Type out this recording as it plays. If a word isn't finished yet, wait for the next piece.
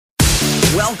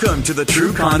Welcome to the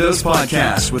True Condos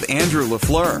Podcast with Andrew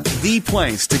LaFleur, the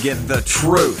place to get the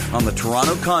truth on the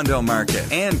Toronto condo market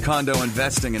and condo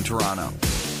investing in Toronto.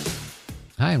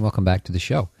 Hi, and welcome back to the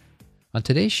show. On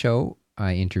today's show,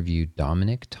 I interviewed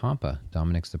Dominic Tompa.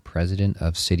 Dominic's the president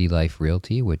of City Life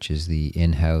Realty, which is the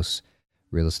in-house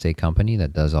real estate company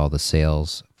that does all the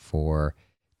sales for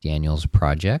Daniel's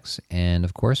projects. And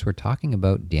of course, we're talking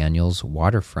about Daniel's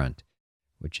Waterfront,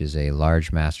 which is a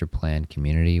large master plan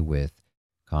community with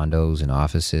condos and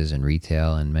offices and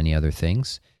retail and many other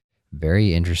things.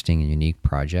 Very interesting and unique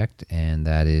project, and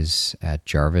that is at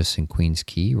Jarvis and Queens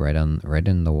Quay, right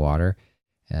in the water,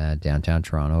 downtown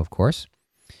Toronto, of course.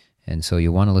 And so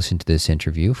you want to listen to this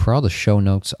interview. For all the show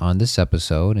notes on this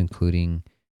episode, including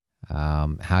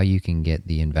how you can get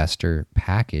the investor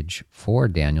package for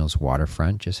Daniel's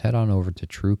Waterfront, just head on over to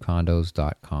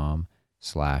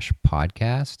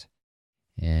truecondos.com/podcast,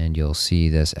 and you'll see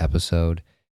this episode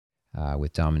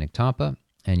with Dominic Tompa,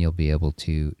 and you'll be able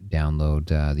to download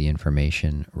the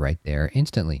information right there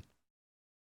instantly.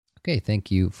 Okay, thank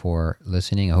you for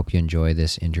listening. I hope you enjoy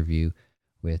this interview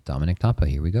with Dominic Tompa.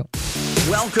 Here we go.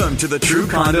 Welcome to the True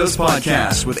Condos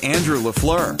Podcast with Andrew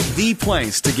LaFleur, the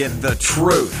place to get the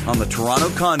truth on the Toronto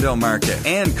condo market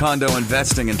and condo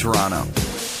investing in Toronto.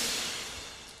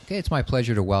 Okay, it's my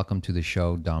pleasure to welcome to the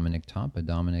show Dominic Tompa.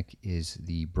 Dominic is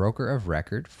the broker of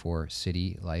record for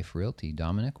City Life Realty.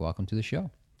 Dominic, welcome to the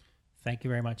show. Thank you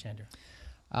very much, Andrew.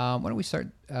 Why don't we start,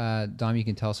 Dom, you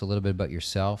can tell us a little bit about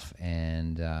yourself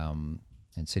and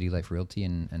City Life Realty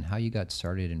and how you got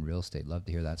started in real estate. Love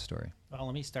to hear that story. Well,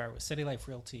 let me start with City Life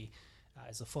Realty.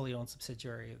 Is a fully owned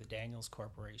subsidiary of the Daniels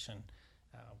Corporation.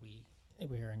 We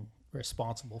are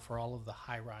responsible for all of the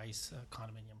high-rise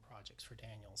condominium projects for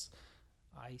Daniels.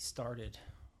 I started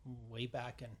way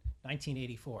back in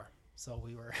 1984, so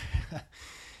we were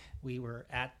we were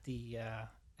at the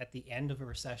end of a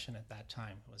recession at that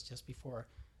time. It was just before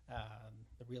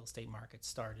the real estate market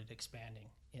started expanding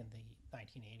in the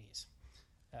 1980s.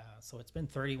 So it's been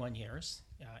 31 years.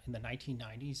 In the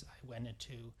 1990s, I went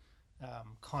into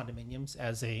condominiums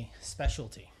as a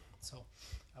specialty. So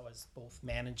I was both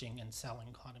managing and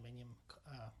selling condominium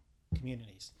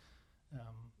communities.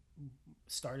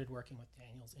 Started working with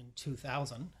Daniels in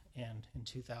 2000, and in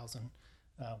 2000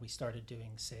 we started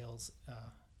doing sales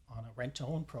on a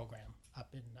rent-to-own program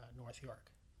up in North York.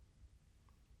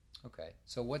 Okay,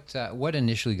 so what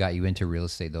initially got you into real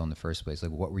estate though in the first place?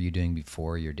 Like, what were you doing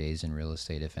before your days in real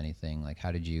estate, if anything? Like,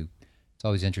 how did you? It's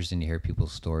always interesting to hear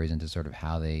people's stories and to sort of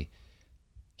how they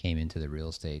came into the real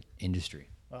estate industry.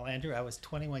 Well, Andrew, I was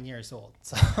 21 years old,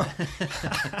 so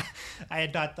I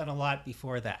had not done a lot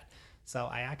before that. So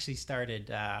I actually started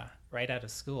right out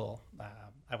of school.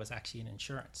 I was actually in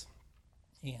insurance,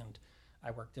 and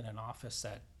I worked in an office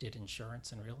that did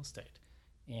insurance and real estate.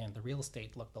 And the real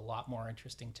estate looked a lot more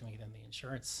interesting to me than the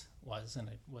insurance was, and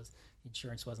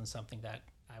insurance wasn't something that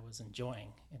I was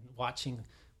enjoying. And watching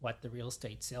what the real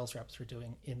estate sales reps were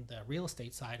doing in the real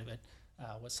estate side of it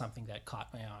was something that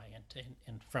caught my eye,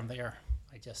 and from there,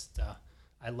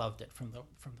 I loved it from the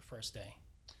first day.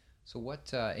 So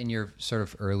what, in your sort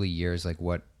of early years, like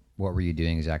what were you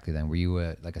doing exactly then? Were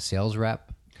you like a sales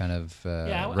rep, kind of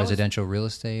residential real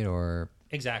estate, or?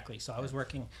 Exactly. So I was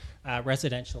working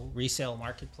residential resale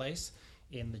marketplace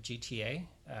in the GTA.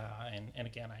 And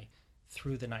again,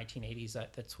 through the 1980s,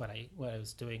 that's what I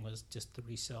was doing was just the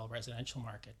resale residential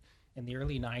market. In the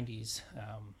early 90s,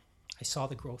 I saw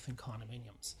the growth in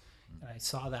condominiums. And I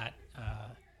saw that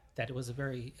it was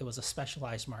a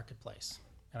specialized marketplace.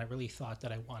 And I really thought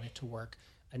that I wanted to work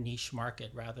a niche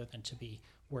market rather than to be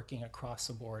working across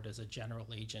the board as a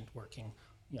general agent working,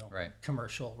 right,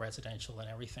 commercial, residential, and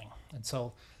everything. And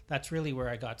so that's really where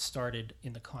I got started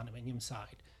in the condominium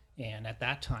side. And at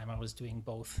that time, I was doing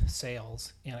both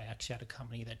sales, and I actually had a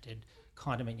company that did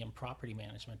condominium property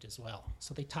management as well.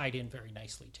 So they tied in very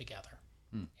nicely together.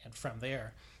 And from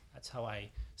there, that's how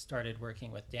I started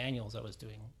working with Daniels. I was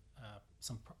doing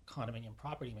some condominium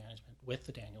property management with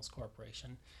the Daniels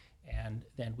Corporation. And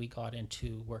then we got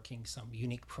into working some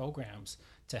unique programs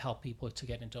to help people to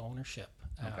get into ownership.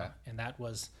 Okay. And that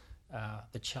was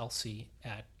the Chelsea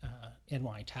at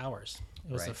NY Towers.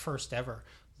 It was the first ever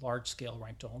large-scale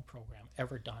rent-to-own program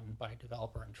ever done by a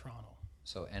developer in Toronto.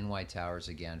 So NY Towers,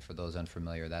 again, for those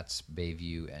unfamiliar, that's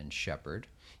Bayview and Shepherd.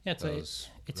 Yeah, those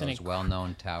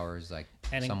well-known towers, like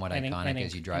somewhat iconic.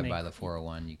 As you drive by the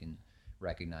 401, you can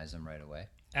recognize them right away.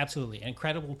 Absolutely. An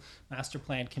incredible master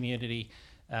plan community,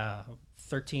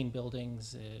 13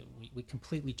 buildings. We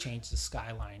completely changed the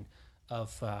skyline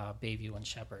of Bayview and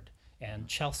Shepherd. And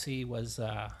Chelsea was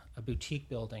a boutique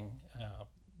building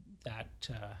that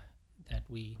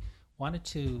we wanted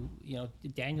to,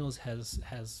 Daniels has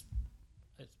as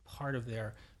part of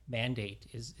their mandate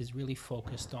is really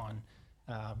focused on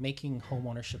making home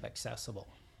ownership accessible.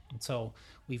 And so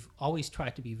we've always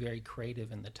tried to be very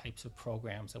creative in the types of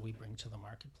programs that we bring to the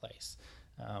marketplace.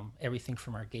 Everything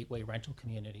from our gateway rental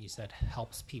communities that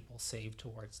helps people save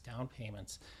towards down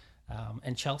payments.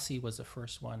 And Chelsea was the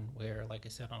first one where, like I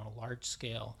said, on a large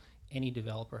scale, any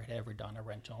developer had ever done a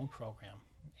rent-to-own program.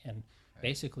 And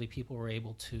basically people were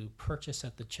able to purchase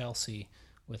at the Chelsea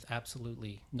with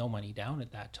absolutely no money down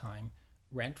at that time,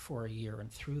 rent for a year,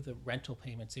 and through the rental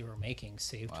payments they were making,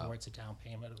 save towards a down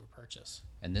payment of a purchase.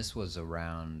 And this was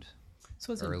around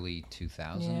early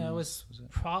 2000s? Yeah, it was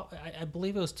I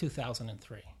believe it was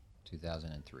 2003.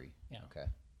 2003. Yeah. Okay.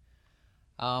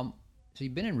 So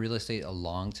you've been in real estate a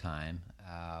long time.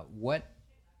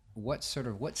 What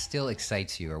still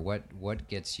excites you, or what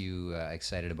gets you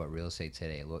excited about real estate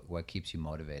today? What keeps you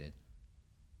motivated?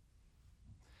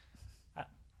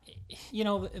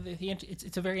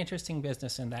 It's a very interesting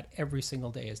business in that every single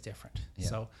day is different. Yeah.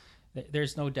 So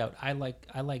there's no doubt. I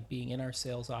like being in our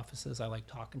sales offices. I like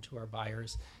talking to our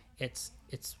buyers. It's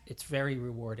very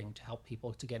rewarding to help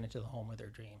people to get into the home of their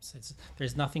dreams.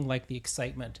 There's nothing like the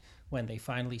excitement when they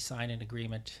finally sign an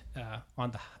agreement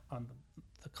on the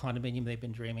condominium they've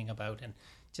been dreaming about, and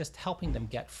just helping them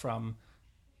get from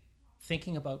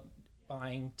thinking about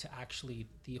buying to actually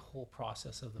the whole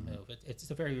process of the move. It's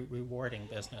a very rewarding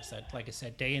business that, like I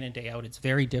said, day in and day out, it's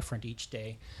very different each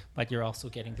day, but you're also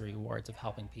getting the rewards of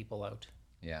helping people out.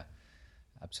 Yeah,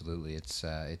 absolutely. It's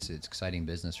exciting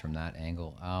business from that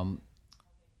angle.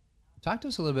 Talk to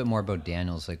us a little bit more about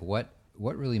Daniels. Like what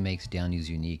really makes Daniels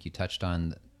unique? You touched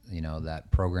on,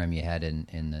 that program you had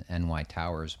in the NY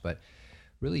Towers, but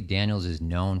really Daniels is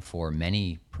known for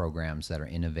many programs that are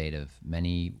innovative,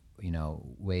 many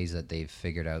ways that they've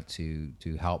figured out to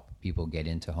help people get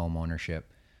into home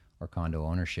ownership or condo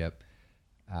ownership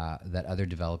that other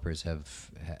developers have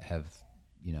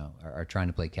are trying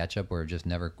to play catch up or have just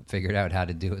never figured out how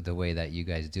to do it the way that you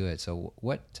guys do it. So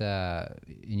what,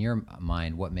 in your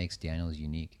mind, what makes Daniels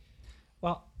unique?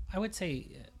 Well, I would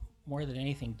say more than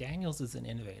anything, Daniels is an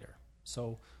innovator.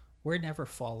 So we're never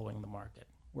following the market.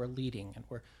 We're leading, and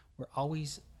we're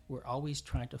always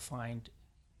trying to find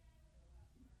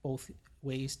both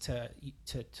ways to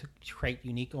create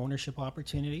unique ownership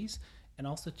opportunities and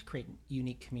also to create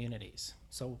unique communities.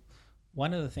 So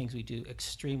one of the things we do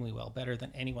extremely well, better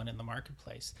than anyone in the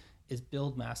marketplace, is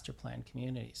build master plan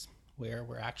communities where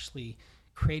we're actually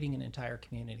creating an entire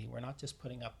community. We're not just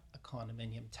putting up a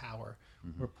condominium tower.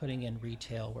 Mm-hmm. We're putting in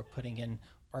retail. We're putting in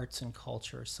arts and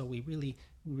culture. So we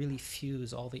really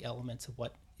fuse all the elements of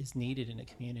what is needed in a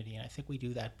community, and I think we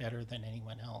do that better than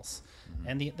anyone else. Mm-hmm.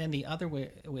 And then the other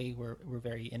way we're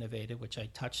very innovative, which I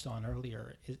touched on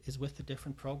earlier, is with the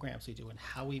different programs we do and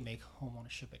how we make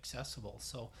homeownership accessible.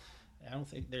 So I don't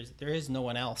think there is no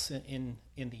one else in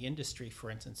the industry, for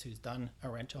instance, who's done a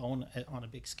rent-to-own on a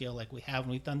big scale like we have,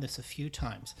 and we've done this a few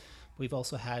times. We've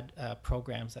also had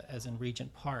programs as in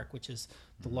Regent Park, which is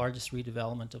the largest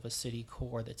redevelopment of a city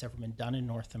core that's ever been done in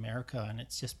North America, and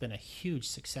it's just been a huge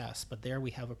success. But there we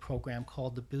have a program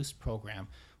called the Boost Program,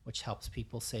 which helps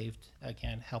people save,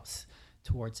 again, helps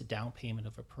towards a down payment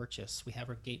of a purchase. We have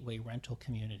our gateway rental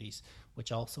communities,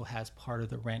 which also has part of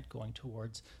the rent going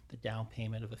towards the down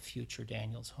payment of a future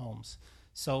Daniels Homes.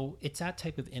 So it's that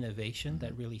type of innovation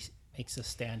that really makes us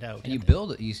stand out. And you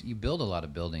build a lot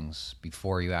of buildings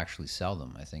before you actually sell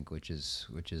them, I think, which is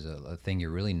a thing you're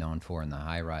really known for in the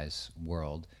high rise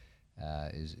world.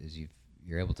 Is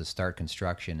you're able to start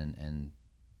construction and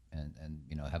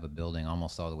have a building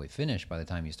almost all the way finished by the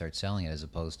time you start selling it, as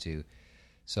opposed to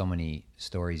so many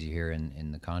stories you hear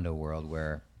in the condo world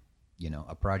where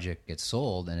a project gets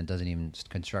sold and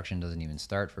construction doesn't even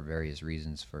start for various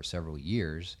reasons for several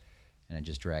years, and it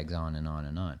just drags on and on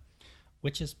and on.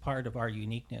 Which is part of our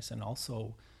uniqueness, and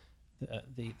also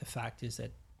the fact is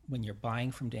that when you're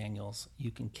buying from Daniels, you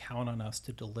can count on us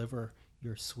to deliver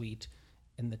your suite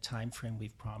in the time frame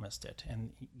we've promised it.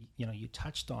 And you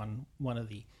touched on one of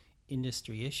the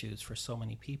industry issues for so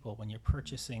many people. When you're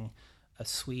purchasing a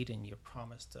suite and you're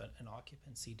promised an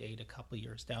occupancy date a couple of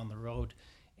years down the road,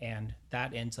 and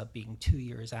that ends up being 2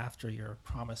 years after your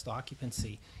promised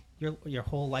occupancy, your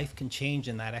whole life can change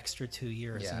in that extra 2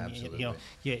 years. Yeah, and absolutely.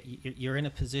 You're in a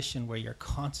position where you're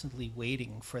constantly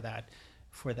waiting for that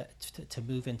to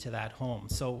move into that home.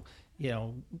 So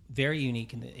very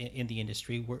unique in the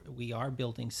industry. We are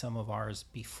building some of ours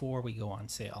before we go on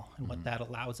sale, and what that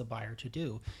allows a buyer to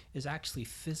do is actually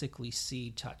physically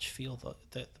see, touch, feel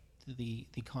the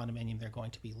condominium they're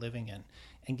going to be living in,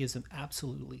 and gives them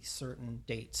absolutely certain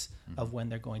dates of when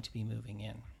they're going to be moving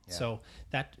in. Yeah. So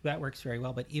that works very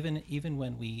well. But even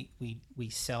when we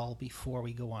sell before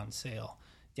we go on sale,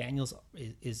 Daniels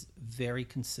is very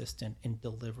consistent in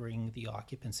delivering the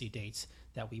occupancy dates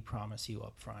that we promise you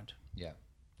up front. Yeah.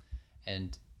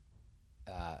 And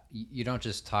you don't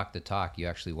just talk the talk, you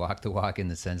actually walk the walk, in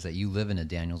the sense that you live in a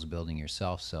Daniels building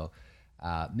yourself. So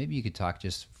maybe you could talk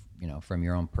just, from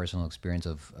your own personal experience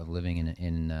of living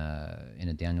in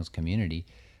a Daniels community.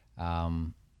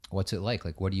 What's it like?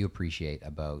 Like, what do you appreciate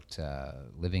about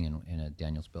living in a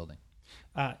Daniels building?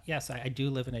 Yes, I do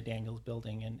live in a Daniels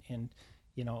building, and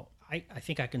I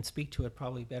think I can speak to it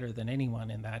probably better than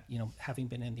anyone, in that, having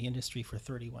been in the industry for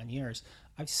 31 years,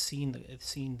 I've seen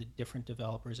the different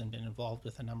developers and been involved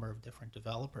with a number of different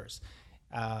developers.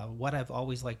 What I've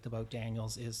always liked about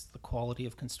Daniels is the quality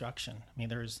of construction. I mean,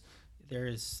 there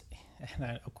is,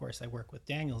 and of course I work with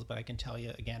Daniels, but I can tell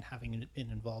you again, having been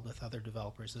involved with other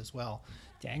developers as well,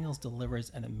 Daniels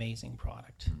delivers an amazing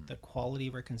product. The quality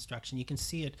of our construction, you can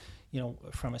see it,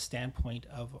 from a standpoint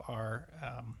of our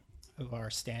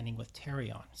standing with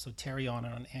Tarion. So Tarion on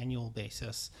an annual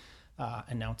basis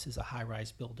announces a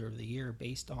high-rise builder of the year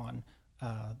based on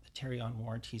the Tarion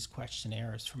warranties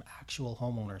questionnaires from actual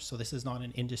homeowners. So this is not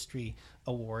an industry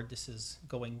award. This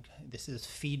is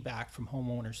feedback from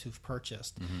homeowners who've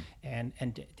purchased.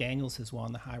 And Daniels has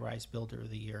won the high-rise builder of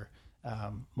the year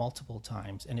multiple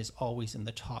times and is always in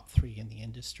the top 3 in the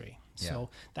industry. Yeah. So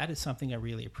that is something I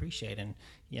really appreciate. And,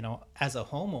 as a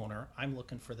homeowner, I'm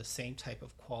looking for the same type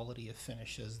of quality of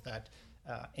finishes that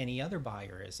any other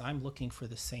buyer is. I'm looking for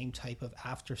the same type of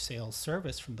after-sales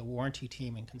service from the warranty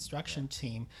team and construction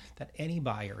team that any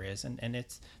buyer is. And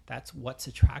that's what's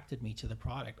attracted me to the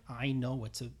product. I know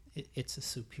it's a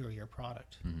superior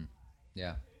product. Mm-hmm.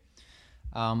 Yeah.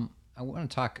 I want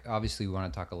to talk. Obviously, we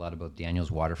want to talk a lot about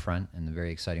Daniels Waterfront and the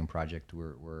very exciting project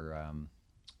we're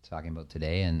talking about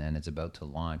today, and it's about to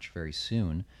launch very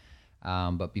soon.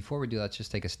 But before we do, let's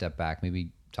just take a step back.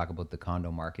 Maybe talk about the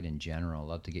condo market in general. I'd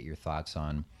love to get your thoughts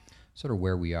on sort of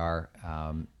where we are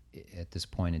at this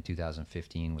point in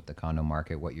 2015 with the condo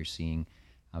market. What you're seeing.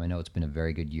 I know it's been a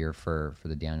very good year for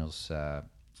the Daniels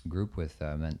group with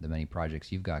the many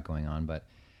projects you've got going on. But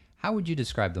how would you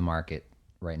describe the market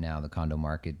right now, the condo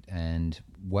market, and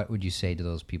what would you say to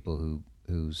those people who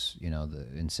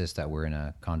insist that we're in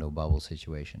a condo bubble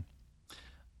situation?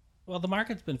 Well, the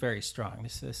market's been very strong.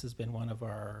 This has been one of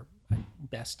our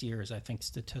best years. I think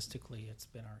statistically, it's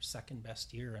been our second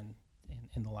best year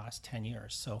in the last 10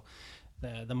 years. So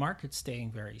the market's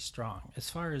staying very strong.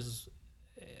 As far as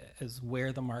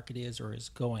where the market is or is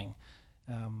going,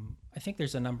 I think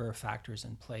there's a number of factors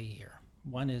in play here.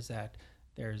 One is that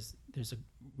there's a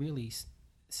really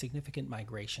significant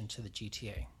migration to the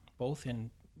GTA, both in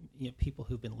people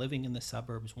who've been living in the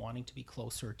suburbs, wanting to be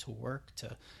closer to work,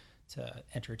 to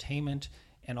entertainment,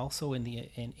 and also in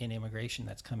immigration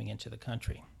that's coming into the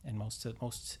country. And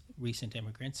most recent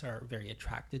immigrants are very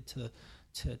attracted to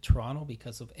Toronto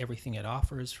because of everything it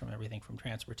offers, from everything from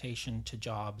transportation to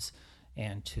jobs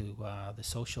and to the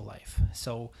social life.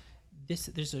 So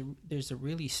there's a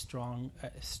really strong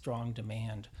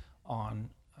demand on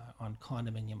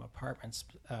condominium apartments,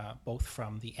 both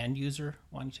from the end user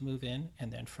wanting to move in,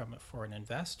 and then for an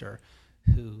investor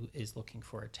who is looking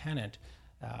for a tenant.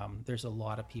 There's a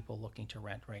lot of people looking to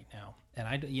rent right now,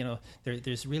 and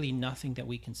there's really nothing that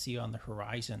we can see on the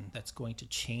horizon that's going to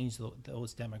change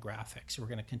those demographics. We're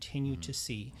going to continue to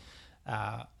see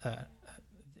a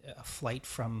flight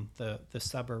from the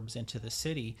suburbs into the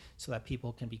city so that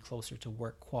people can be closer to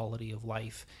work, quality of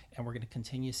life, and we're going to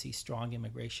continue to see strong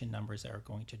immigration numbers that are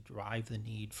going to drive the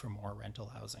need for more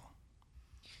rental housing.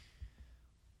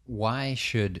 Why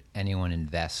should anyone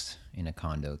invest in a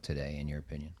condo today, in your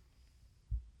opinion?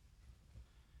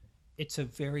 It's a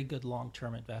very good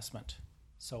long-term investment.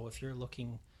 So if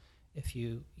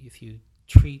you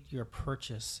treat your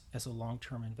purchase as a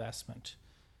long-term investment,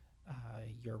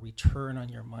 your return on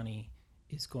your money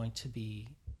is going to be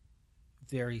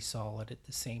very solid. At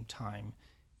the same time,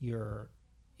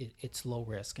 it's low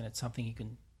risk, and it's something you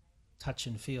can touch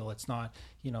and feel. It's not,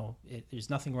 there's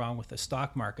nothing wrong with the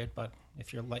stock market, but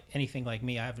if you're like anything like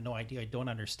me, I have no idea. I don't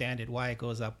understand it, why it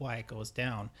goes up, why it goes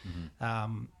down.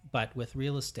 Mm-hmm. But with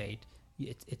real estate,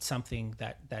 it's something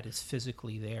that is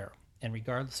physically there, and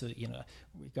regardless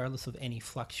of any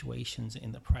fluctuations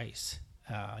in the price,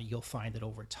 you'll find that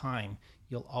over time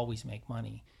you'll always make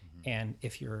money. Mm-hmm. And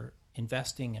if you're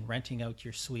investing and renting out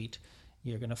your suite,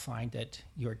 you're going to find that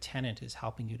your tenant is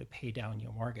helping you to pay down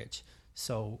your mortgage.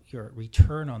 So your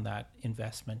return on that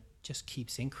investment just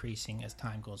keeps increasing as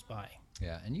time goes by.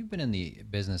 Yeah, and you've been in the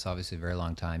business obviously a very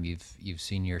long time. You've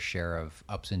seen your share of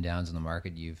ups and downs in the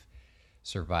market. You've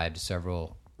survived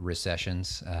several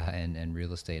recessions and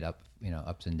real estate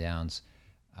ups and downs.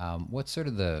 What's sort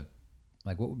of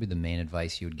what would be the main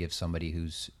advice you would give somebody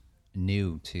who's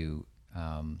new to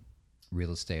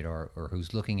real estate or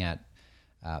who's looking at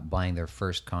buying their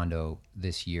first condo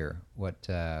this year? What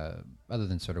other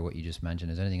than sort of what you just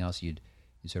mentioned, is there anything else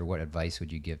what advice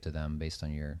would you give to them based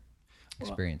on your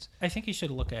experience? Well, I think you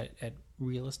should look at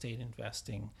real estate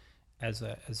investing as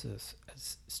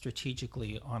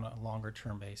strategically on a longer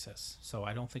term basis. So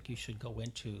I don't think you should go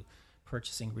into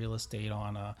purchasing real estate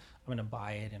on I'm going to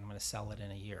buy it and I'm going to sell it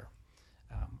in a year.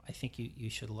 I think you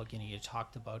should look, you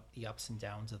talked about the ups and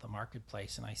downs of the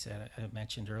marketplace, and I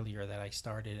mentioned earlier that I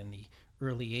started in the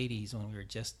early 80s when we were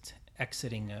just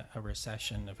exiting a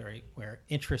recession, where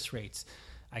interest rates,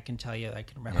 I can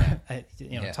remember,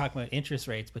 talking about interest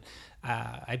rates, but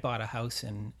I bought a house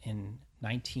in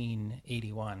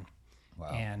 1981.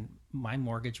 Wow. And my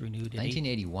mortgage renewed in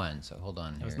 1981. So hold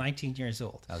on. I was 19 years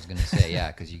old. I was going to say,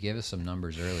 because you gave us some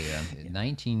numbers earlier.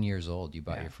 19 years old, you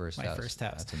bought your first house. My first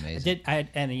house. That's amazing.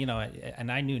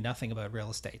 And I knew nothing about real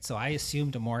estate, so I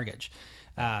assumed a mortgage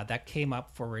that came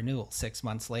up for renewal 6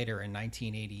 months later in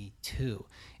 1982.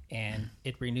 And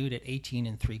it renewed at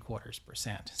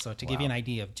 18.75%. So to give you an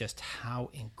idea of just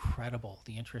how incredible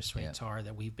the interest rates are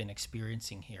that we've been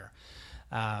experiencing here.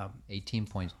 18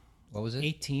 points. What was it?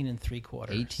 18.75.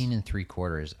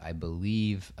 18.75. I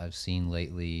believe I've seen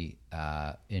lately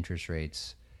interest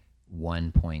rates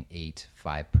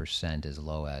 1.85% as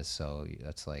low as, so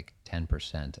that's like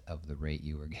 10% of the rate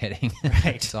you were getting.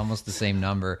 Right. It's almost the same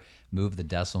number. Move the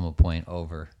decimal point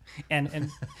over.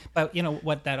 But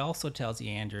what that also tells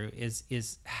you, Andrew,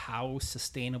 is how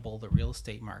sustainable the real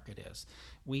estate market is.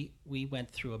 We went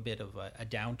through a bit of a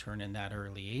downturn in that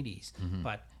early 80s,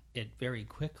 but it very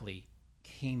quickly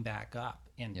came back up,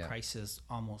 and prices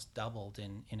almost doubled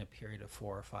in a period of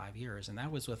 4 or 5 years. And that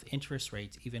was with interest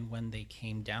rates, even when they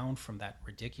came down from that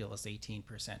ridiculous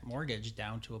 18% mortgage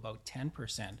down to about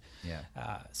 10%.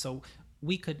 So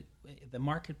the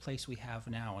marketplace we have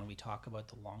now, and we talk about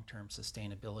the long-term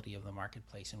sustainability of the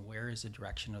marketplace and where is the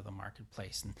direction of the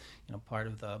marketplace. And part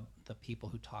of the people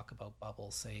who talk about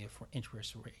bubbles say if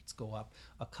interest rates go up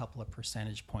a couple of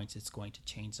percentage points, it's going to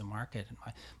change the market. And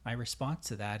my response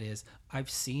to that is I've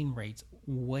seen rates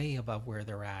way above where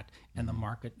they're at, and the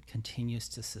market continues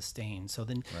to sustain. So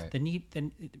then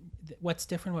what's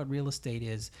different about real estate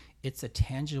is it's a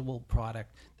tangible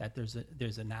product that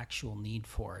there's an actual need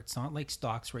for. It's not like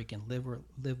stocks where you can live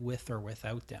with or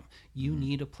without them. You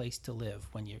need a place to live.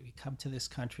 When you come to this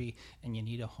country and you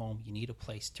need a home, you need a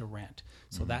place to rent.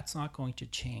 So that's not going to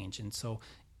change. And so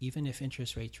even if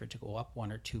interest rates were to go up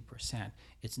 1 or 2%,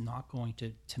 it's not going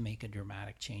to make a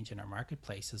dramatic change in our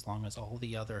marketplace as long as all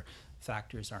the other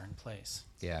factors are in place.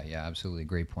 Yeah, absolutely.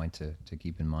 Great point to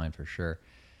keep in mind for sure.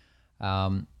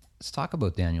 Let's talk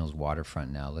about Daniels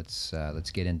Waterfront now. Let's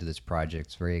get into this project.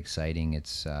 It's very exciting.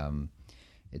 It's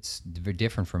very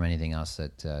different from anything else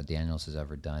that Daniels has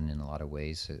ever done in a lot of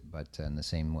ways, but in the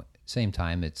same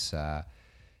time,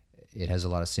 it has a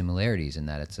lot of similarities in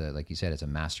that it's like you said, it's a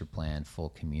master plan, full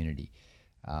community.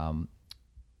 Why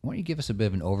don't you give us a bit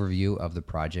of an overview of the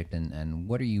project and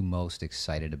what are you most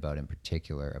excited about in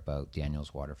particular about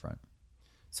Daniels Waterfront?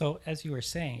 So as you were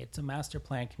saying, it's a master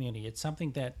plan community. It's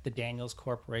something that the Daniels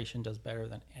Corporation does better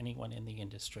than anyone in the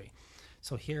industry.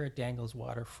 So here at Daniels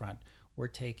Waterfront, we're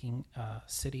taking a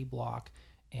city block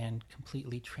and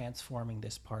completely transforming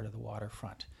this part of the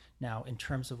waterfront. Now, in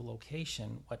terms of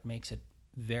location, what makes it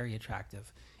very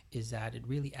attractive is that it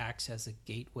really acts as a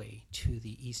gateway to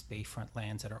the East Bayfront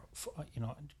lands that are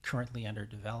currently under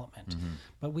development.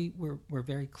 But we're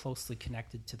very closely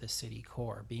connected to the city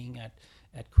core. Being at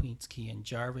Queens Quay and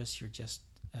Jarvis, you're just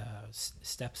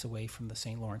steps away from the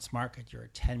St. Lawrence Market. You're a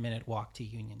 10-minute walk to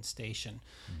Union Station.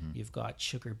 You've got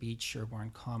Sugar Beach,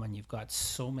 Sherbourne Common. You've got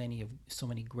so many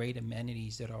great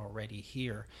amenities that are already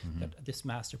here. That this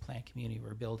master plan community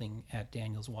we're building at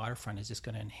Daniels Waterfront is just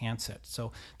going to enhance it.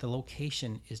 So the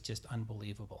location is just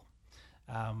unbelievable.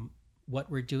 What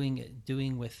we're doing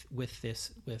with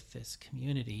this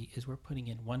community is we're putting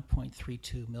in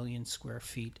 1.32 million square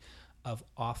feet of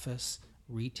office,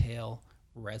 retail,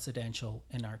 residential,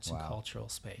 and arts and cultural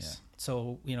space.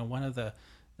 So one of the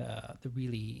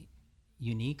really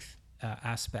unique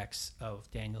aspects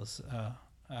of Daniels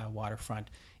Waterfront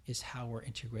is how we're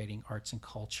integrating arts and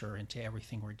culture into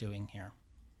everything we're doing here.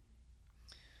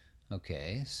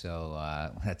 Okay, so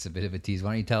that's a bit of a tease. Why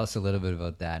don't you tell us a little bit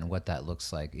about that and what that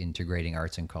looks like, integrating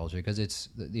arts and culture? Because it's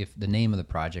the name of the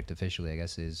project officially, I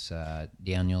guess, is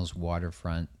Daniels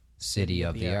Waterfront City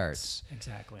of the Arts.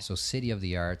 Exactly. So City of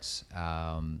the Arts,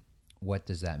 what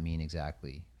does that mean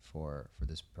exactly for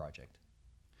this project?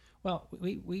 Well,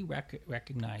 we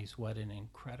recognize what an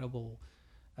incredible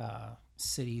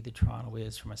city the Toronto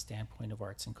is from a standpoint of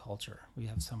arts and culture. We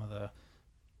have some of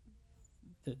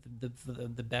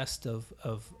the best of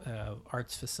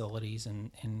arts facilities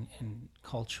and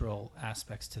cultural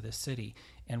aspects to this city,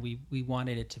 and we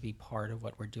wanted it to be part of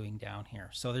what we're doing down here.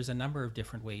 So there's a number of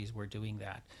different ways we're doing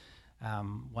that.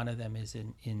 One of them is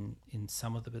in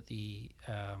some of the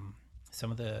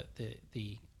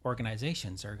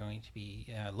organizations are going to be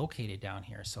located down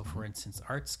here. So, for instance,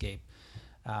 Artscape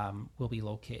will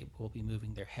be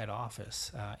moving their head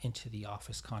office into the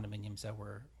office condominiums that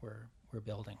we're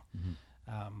building.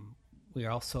 We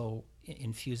are also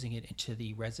infusing it into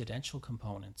the residential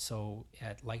component. So,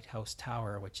 at Lighthouse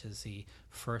Tower, which is the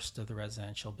first of the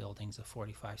residential buildings, a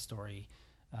 45-story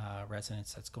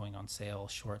residence that's going on sale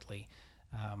shortly,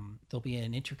 there'll be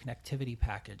an interconnectivity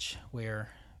package where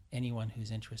anyone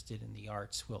who's interested in the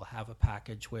arts will have a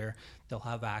package where they'll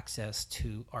have access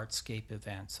to Artscape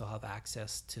events. They'll have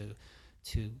access to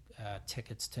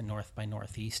tickets to North by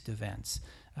Northeast events.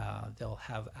 They'll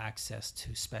have access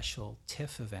to special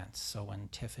TIFF events. So when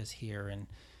TIFF is here and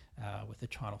with the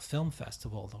Toronto Film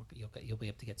Festival, you'll be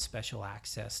able to get special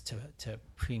access to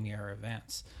premier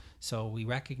events. So we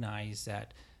recognize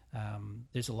that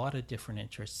there's a lot of different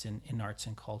interests in arts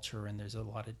and culture, and there's a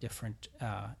lot of different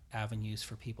avenues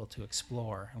for people to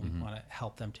explore, and we want to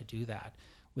help them to do that.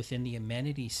 Within the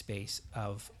amenity space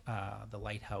of the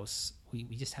Lighthouse,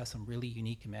 we just have some really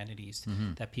unique amenities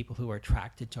that people who are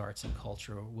attracted to arts and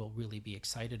culture will really be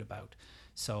excited about.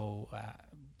 So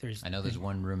I know there's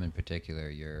one room in particular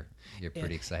you're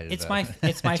pretty excited it's about.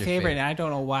 It's my favorite, and I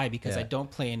don't know why, because I don't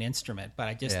play an instrument, but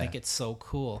I just think it's so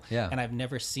cool. Yeah. And I've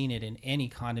never seen it in any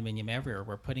condominium ever.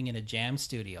 We're putting in a jam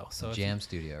studio. So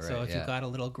studio, right? So if you've got a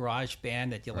little garage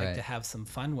band that you like to have some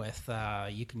fun with,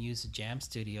 you can use the jam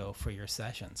studio for your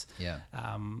sessions. Yeah.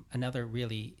 Another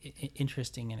really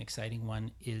interesting and exciting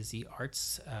one is the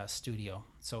arts studio.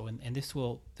 So, and this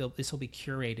will be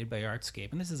curated by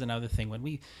Artscape. And this is another thing. When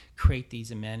we create these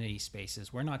amenity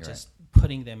spaces, we're not just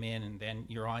putting them in and then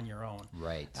you're on your own.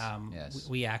 Right. Yes.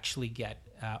 We actually get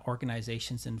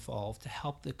organizations involved to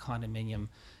help the condominium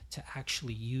to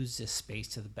actually use this space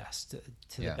to the best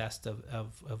the best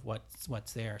of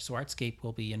what's there. So Artscape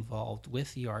will be involved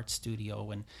with the art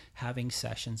studio and having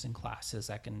sessions and classes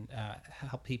that can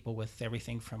help people with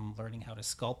everything from learning how to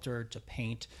sculpture to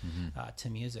paint to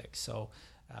music. So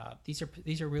these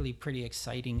are really pretty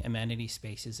exciting amenity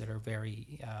spaces that are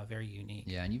very very unique.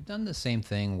 Yeah, and you've done the same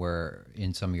thing where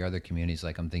in some of your other communities,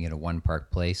 like I'm thinking of One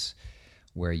Park Place,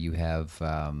 where you have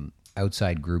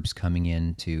outside groups coming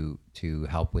in to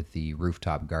help with the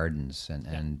rooftop gardens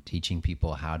and teaching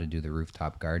people how to do the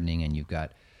rooftop gardening. And you've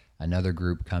got another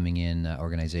group coming in,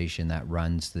 organization that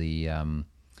runs the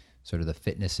sort of the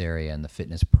fitness area and the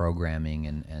fitness programming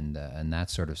and that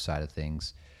sort of side of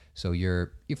things. So you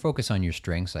focus on your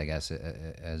strengths, I guess,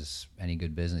 as any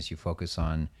good business. You focus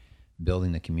on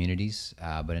building the communities,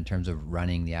 but in terms of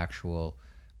running the actual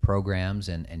programs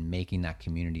and making that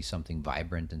community something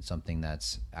vibrant and something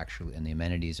that's actually, and the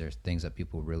amenities are things that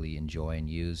people really enjoy and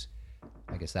use,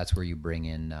 I guess that's where you bring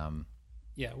in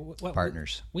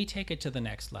partners. We take it to the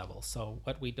next level. So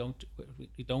what we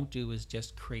don't do is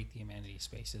just create the amenity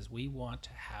spaces. We want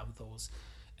to have those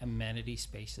amenity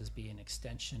spaces be an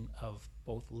extension of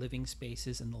both living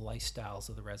spaces and the lifestyles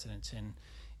of the residents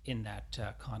in that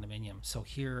condominium. So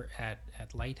here at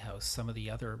Lighthouse, some of the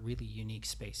other really unique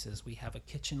spaces, we have a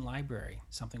kitchen library,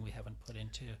 something we haven't put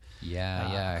into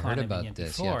I heard about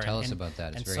this. Before. Yeah, tell us about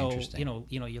that. It's very interesting. So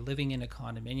you're living in a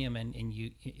condominium, and you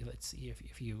let's see,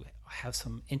 if you have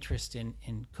some interest in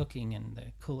cooking and the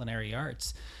culinary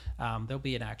arts, there'll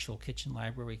be an actual kitchen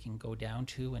library we can go down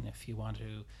to, and if you want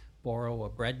to borrow a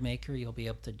bread maker, you'll be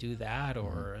able to do that,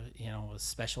 or a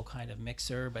special kind of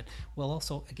mixer. But we'll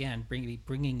also again be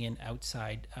bringing in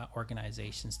outside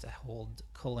organizations to hold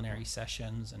culinary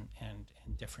sessions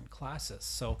and different classes.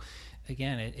 So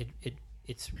again,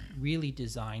 it's really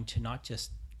designed to not just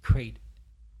create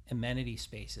amenity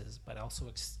spaces, but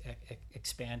also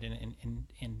expand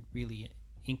and really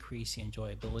increase the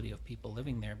enjoyability of people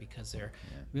living there, because they're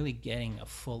really getting a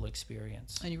full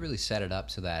experience. And you really set it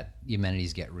up so that the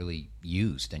amenities get really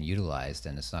used and utilized,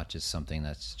 and it's not just something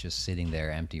that's just sitting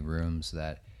there, empty rooms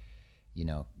that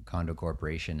condo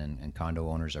corporation and condo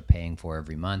owners are paying for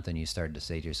every month, and you start to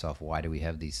say to yourself, why do we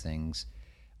have these things?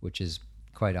 Which is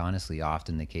quite honestly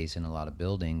often the case in a lot of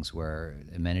buildings, where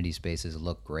amenity spaces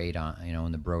look great on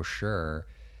in the brochure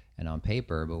and on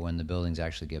paper, but when the buildings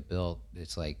actually get built,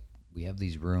 it's like, we have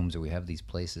these rooms or we have these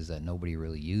places that nobody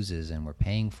really uses and we're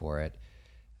paying for it.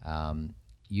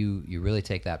 You really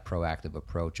take that proactive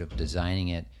approach of designing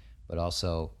it, but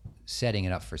also setting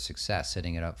it up for success,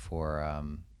 setting it up for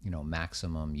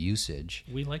maximum usage.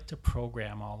 We like to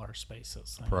program all our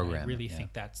spaces. I really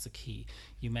think that's the key.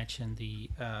 You mentioned the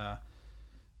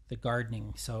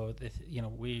gardening. So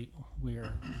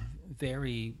we're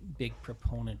very big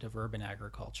proponent of urban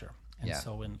agriculture. And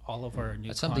so in all of our new...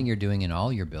 That's something you're doing in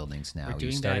all your buildings now.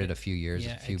 You started that, a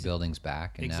few buildings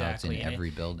back, and now it's in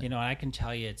every building. I can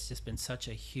tell you it's just been such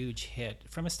a huge hit.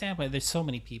 From a standpoint, there's so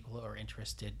many people who are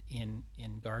interested in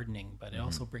gardening, but it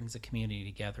also brings the community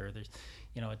together. There's,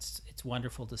 it's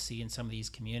wonderful to see in some of these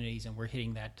communities, and we're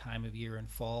hitting that time of year in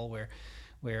fall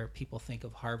where people think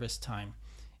of harvest time.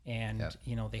 And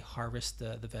they harvest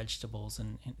the vegetables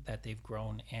and that they've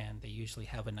grown, and they usually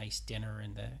have a nice dinner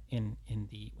in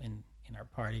our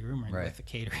party room or with the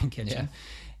catering kitchen,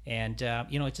 and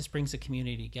it just brings the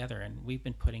community together. And we've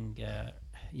been putting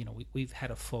we've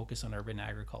had a focus on urban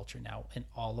agriculture now in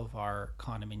all of our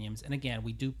condominiums, and again,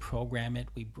 we do program it.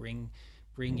 We bring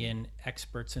in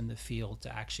experts in the field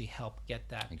to actually help get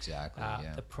that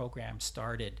the program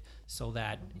started, so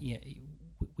that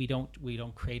we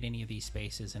don't create any of these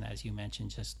spaces, and as you mentioned,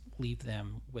 just leave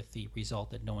them with the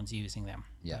result that no one's using them.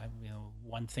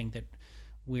 One thing that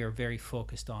we are very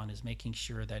focused on is making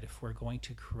sure that if we're going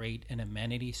to create an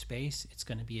amenity space, it's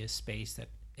going to be a space that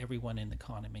everyone in the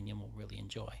condominium will really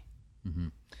enjoy. Mm-hmm.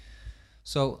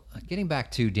 So getting back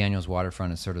to Daniels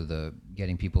Waterfront and sort of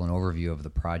getting people an overview of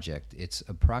the project, it's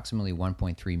approximately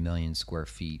 1.3 million square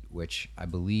feet, which I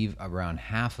believe around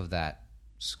half of that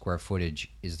square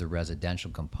footage is the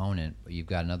residential component, but you've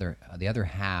got the other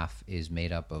half is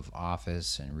made up of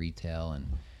office and retail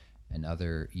and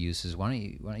other uses. Why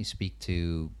don't you speak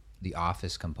to the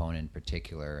office component in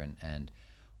particular, and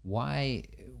why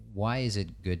is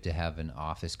it good to have an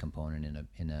office component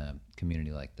in a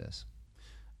community like this?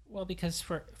 Well, because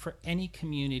for any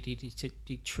community to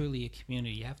be truly a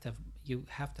community, you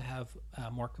have to have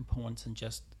more components than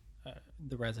just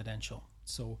the residential.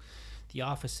 So the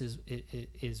office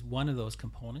is one of those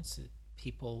components.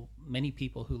 Many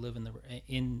people who live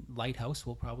in Lighthouse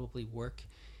will probably work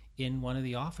in one of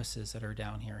the offices that are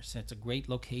down here. So it's a great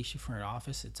location for an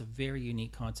office. It's a very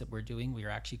unique concept we're doing. We are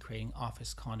actually creating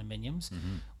office condominiums,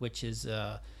 which is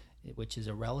a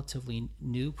relatively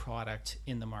new product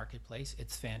in the marketplace.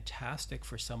 It's fantastic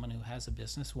for someone who has a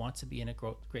business, wants to be in a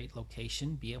great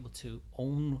location, be able to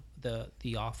own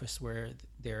the office where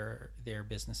their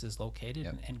business is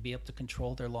located, and be able to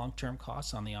control their long-term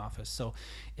costs on the office. So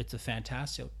it's a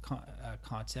fantastic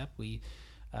concept. We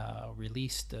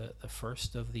released the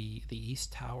first of the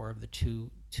east tower of the two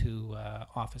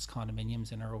office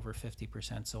condominiums, and are over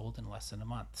 50% sold in less than a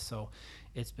month. So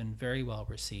it's been very well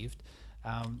received.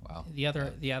 Wow. The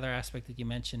other aspect that you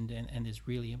mentioned and is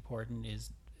really important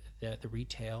is the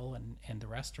retail and the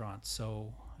restaurants.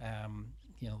 So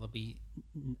there'll be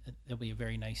a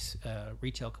very nice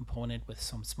retail component with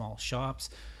some small shops,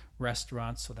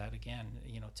 restaurants, so that again,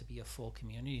 to be a full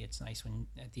community, it's nice when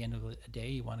at the end of the day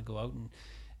you want to go out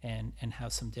and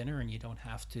have some dinner, and you don't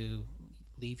have to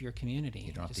leave your community.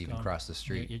 You don't have to even cross the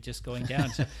street. You're just going down.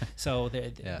 So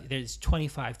there's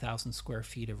 25,000 square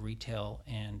feet of retail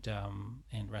and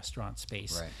restaurant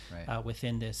space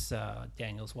within this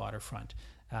Daniels Waterfront.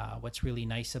 What's really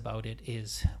nice about it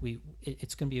is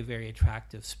it's going to be a very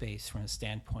attractive space from a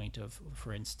standpoint of,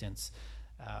 for instance,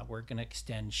 we're going to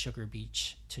extend Sugar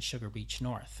Beach to Sugar Beach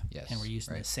North. Yes, and we're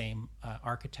using the same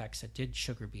architects that did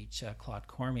Sugar Beach, Claude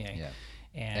Cormier. Yeah.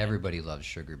 And everybody loves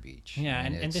Sugar Beach. Yeah,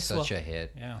 and it's this such a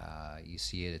hit. Yeah. You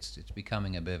see it; it's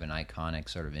becoming a bit of an iconic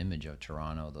sort of image of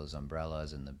Toronto. Those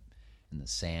umbrellas and the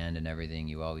sand and everything.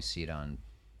 You always see it on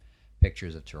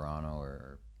pictures of Toronto,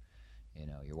 or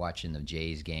you're watching the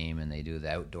Jays game and they do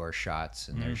the outdoor shots,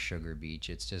 and there's Sugar Beach.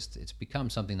 It's become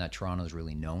something that Toronto's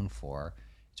really known for.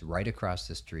 It's right across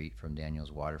the street from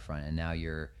Daniels Waterfront, and now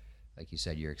like you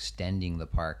said, you're extending the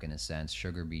park in a sense.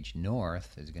 Sugar Beach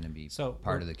North is going to be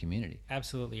part of the community.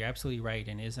 Absolutely, you're absolutely right,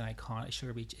 and is an iconic.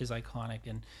 Sugar Beach is iconic,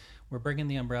 and we're bringing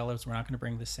the umbrellas. We're not going to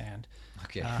bring the sand.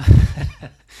 Okay,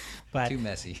 but too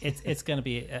messy. It's going to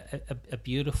be a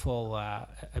beautiful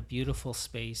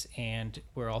space, and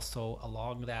we're also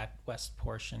along that west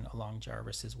portion along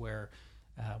Jarvis is where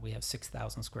we have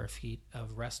 6,000 square feet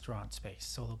of restaurant space.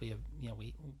 So there'll be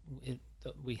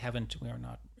we're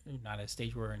not at a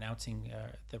stage where we're announcing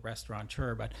the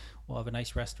restaurateur, but we'll have a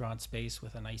nice restaurant space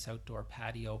with a nice outdoor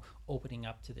patio opening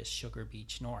up to this Sugar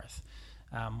Beach North.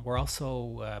 We're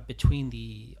also between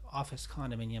the office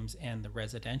condominiums and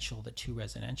the two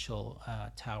residential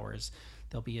towers,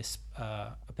 there'll be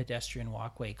a pedestrian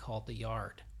walkway called the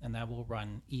Yard. and that will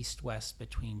run east-west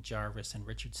between Jarvis and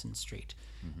Richardson Street.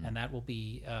 And that will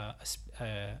be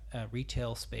a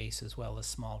retail space as well as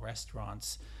small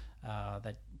restaurants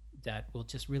that will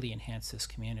just really enhance this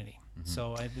community.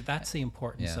 So that's the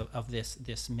importance of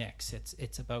this mix.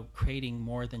 It's about creating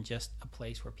more than just a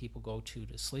place where people go to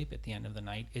sleep at the end of the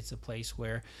night. It's a place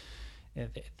where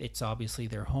it's obviously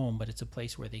their home, but it's a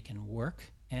place where they can work,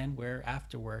 and where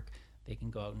after work they can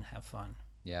go out and have fun.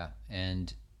 Yeah,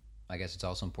 and I guess it's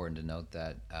also important to note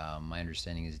that my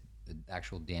understanding is the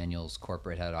actual Daniels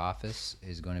corporate head office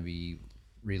is going to be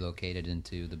relocated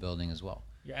into the building as well.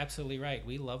 You're absolutely right.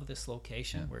 We love this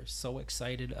location. We're so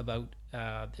excited about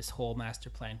this whole master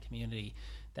plan community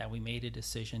that we made a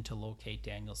decision to locate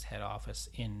Daniels head office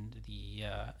in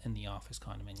the office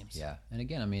condominiums. Yeah, and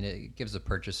again, I mean, it gives the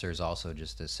purchasers also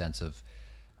just a sense of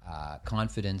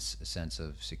confidence, a sense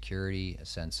of security, a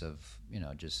sense of,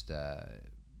 just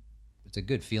it's a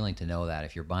good feeling to know that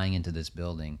if you're buying into this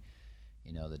building,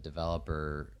 the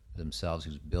developer themselves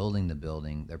who's building the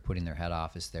building, they're putting their head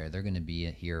office there. They're going to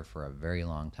be here for a very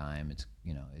long time. It's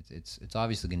it's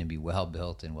obviously going to be well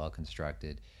built and well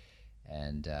constructed,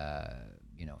 and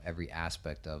every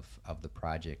aspect of the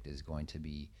project is going to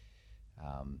be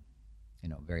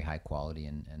very high quality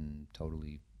and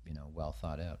totally well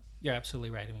thought out. You're absolutely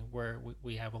right. I mean,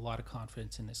 we have a lot of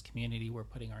confidence in this community. We're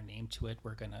putting our name to it.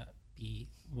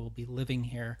 We'll be living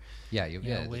here. Yeah,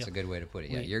 that's a good way to put it.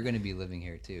 Yeah, you're going to be living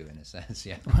here too, in a sense.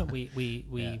 Yeah, we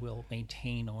will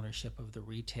maintain ownership of the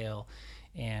retail,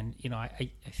 and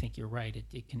I think you're right.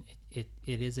 It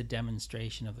is a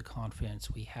demonstration of the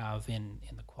confidence we have in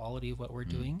the quality of what we're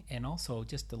doing, and also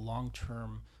just the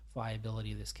long-term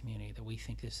viability of this community. That we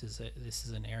think this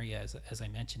is an area, as I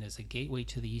mentioned, as a gateway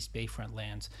to the East Bayfront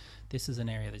lands. This is an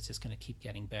area that's just going to keep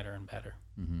getting better and better.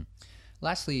 Mm-hmm.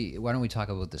 Lastly, why don't we talk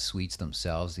about the suites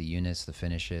themselves, the units, the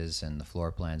finishes, and the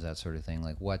floor plans, that sort of thing?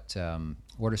 Like, what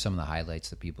are some of the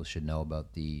highlights that people should know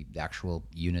about the actual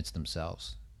units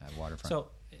themselves at Waterfront?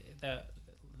 So,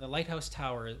 the Lighthouse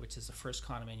Tower, which is the first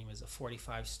condominium, is a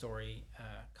 45-story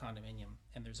condominium,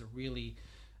 and there's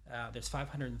there's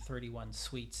 531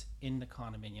 suites in the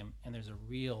condominium, and there's a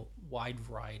real wide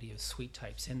variety of suite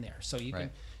types in there. So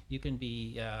you can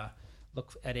be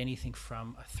look at anything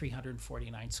from a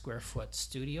 349 square foot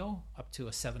studio up to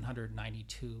a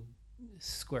 792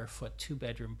 square foot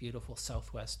 2-bedroom beautiful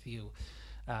southwest view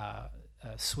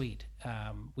suite.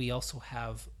 We also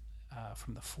have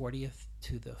from the 40th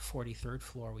to the 43rd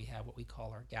floor, we have what we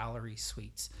call our gallery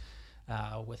suites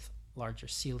with larger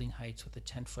ceiling heights, with the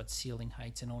 10-foot ceiling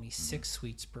heights, and only 6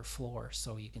 suites per floor.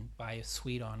 So you can buy a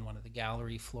suite on one of the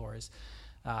gallery floors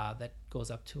that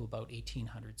goes up to about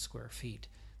 1,800 square feet.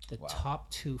 The top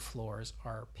 2 floors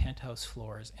are penthouse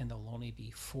floors, and there'll only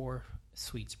be 4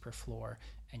 suites per floor,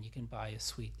 and you can buy a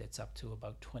suite that's up to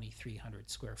about 2,300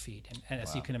 square feet. And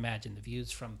as you can imagine, the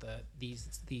views from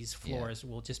these floors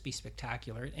will just be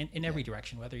spectacular in every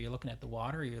direction, whether you're looking at the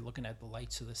water or you're looking at the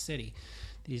lights of the city.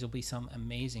 These will be some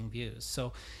amazing views.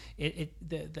 So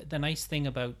the nice thing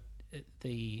about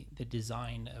the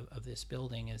design of this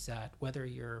building is that whether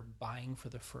you're buying for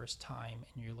the first time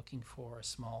and you're looking for a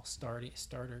small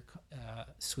starter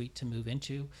suite to move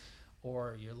into,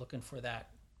 or you're looking for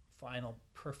that final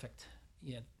perfect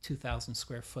 2,000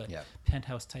 square foot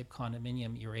penthouse type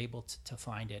condominium, you're able to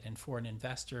find it. And for an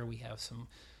investor, we have some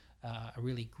a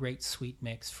really great suite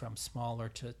mix from smaller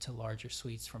to larger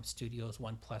suites, from studios,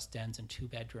 1+ dens, and 2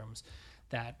 bedrooms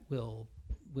that will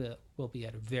be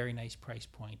at a very nice price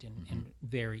point and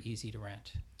very ezy to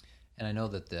rent. And I know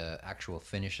that the actual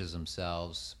finishes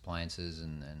themselves, appliances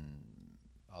and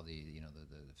all the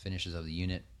the finishes of the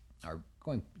unit are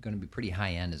going to be pretty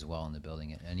high end as well in the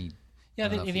building. Any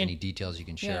details you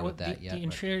can share with that? The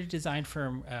interior design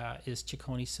firm is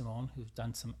Ciccone Simone, who've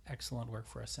done some excellent work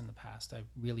for us in the past. I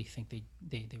really think they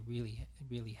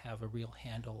really have a real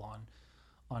handle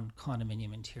on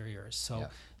condominium interiors. So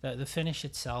the finish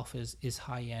itself is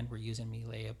high end. We're using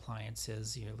Miele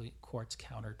appliances, quartz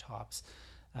countertops.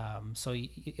 So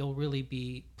you'll really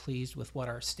be pleased with what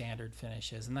our standard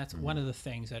finish is, and that's one of the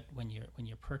things that when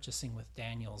you're purchasing with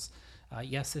Daniels,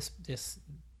 yes, this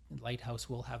Lighthouse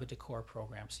will have a decor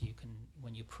program, so you can,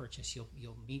 when you purchase,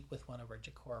 you'll meet with one of our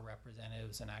decor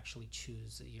representatives and actually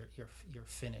choose your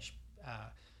finish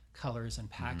colors and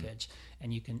package,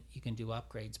 and you can do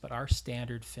upgrades. But our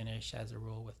standard finish, as a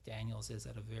rule, with Daniels is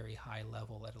at a very high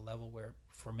level, at a level where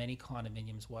for many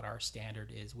condominiums, what our standard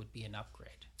is would be an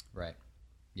upgrade. Right.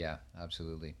 Yeah,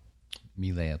 absolutely.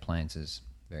 Miele appliances,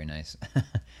 very nice.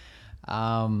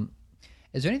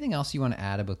 Is there anything else you want to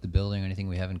add about the building, or anything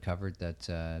we haven't covered that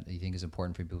you think is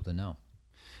important for people to know?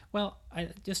 Well,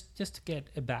 just to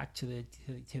get back to the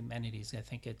amenities, I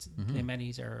think the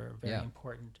amenities are a very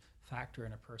important factor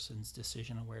in a person's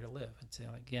decision on where to live. And so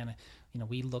again,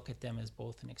 we look at them as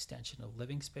both an extension of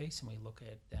living space, and we look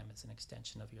at them as an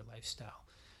extension of your lifestyle.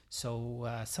 So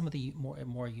some of the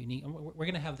more unique, we're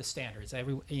going to have the standards. We're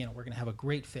going to have a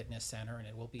great fitness center, and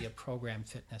it will be a programmed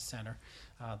fitness center.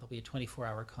 There'll be a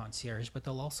 24-hour concierge, but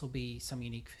there'll also be some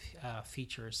unique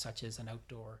features such as an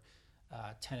outdoor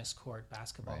tennis court,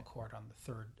 basketball court on the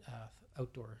third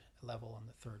outdoor level on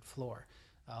the third floor.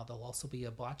 There'll also be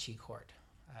a bocce court.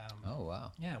 Oh,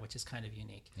 wow. Yeah, which is kind of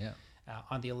unique. Yeah.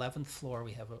 On the 11th floor,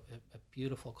 we have a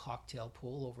beautiful cocktail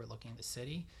pool overlooking the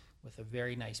city with a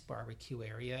very nice barbecue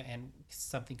area, and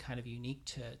something kind of unique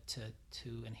to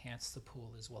enhance the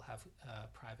pool is we'll have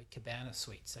private cabana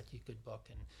suites that you could book,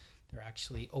 and they're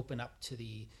actually open up to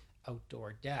the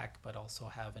outdoor deck, but also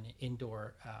have an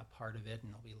indoor part of it,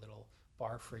 and there'll be little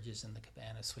bar fridges in the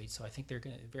cabana suite. So I think they're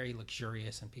very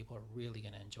luxurious, and people are really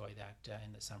going to enjoy that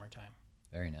in the summertime.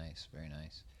 Very nice, very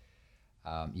nice.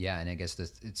 And I guess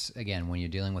it's again, when you're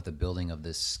dealing with a building of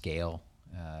this scale,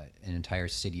 an entire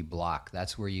city block,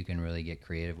 that's where you can really get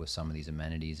creative with some of these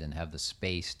amenities and have the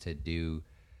space to do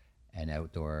an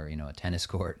outdoor, a tennis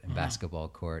court and basketball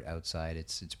court outside.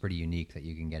 It's pretty unique that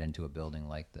you can get into a building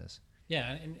like this.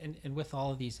 Yeah, and with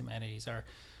all of these amenities,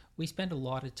 we spend a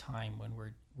lot of time when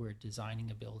we're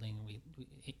designing a building. We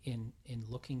in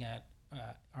looking at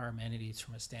our amenities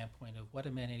from a standpoint of what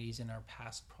amenities in our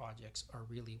past projects are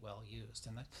really well used.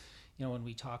 And that, when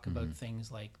we talk about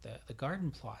things like the garden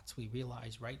plots, we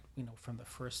realize from the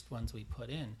first ones we put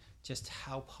in just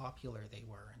how popular they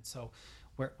were. And so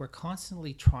we're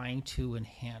constantly trying to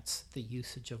enhance the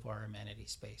usage of our amenity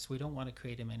space. We don't want to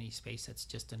create amenity space that's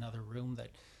just another room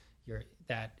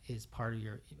that is part of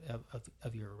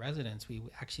your residence. We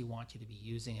actually want you to be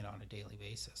using it on a daily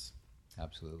basis.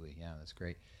 Absolutely. Yeah, that's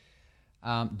great.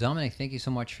 Dominic, thank you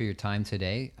so much for your time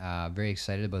today. Very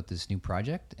excited about this new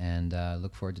project, and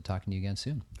look forward to talking to you again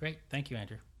soon. Great. Thank you,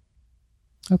 Andrew.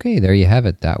 Okay, there you have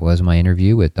it. That was my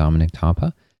interview with Dominic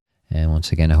Tampa. And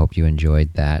once again, I hope you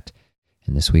enjoyed that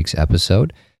in this week's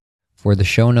episode. For the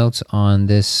show notes on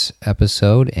this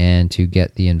episode and to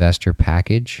get the investor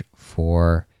package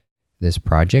for this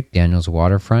project, Daniel's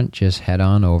Waterfront, just head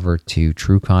on over to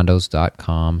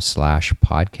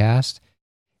truecondos.com/podcast.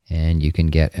 And you can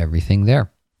get everything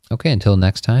there. Okay, until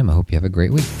next time, I hope you have a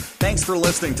great week. Thanks for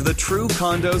listening to the True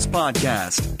Condos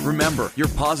Podcast. Remember, your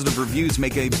positive reviews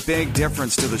make a big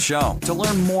difference to the show. To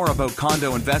learn more about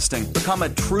condo investing, become a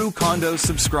True Condos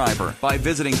subscriber by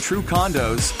visiting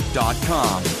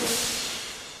truecondos.com.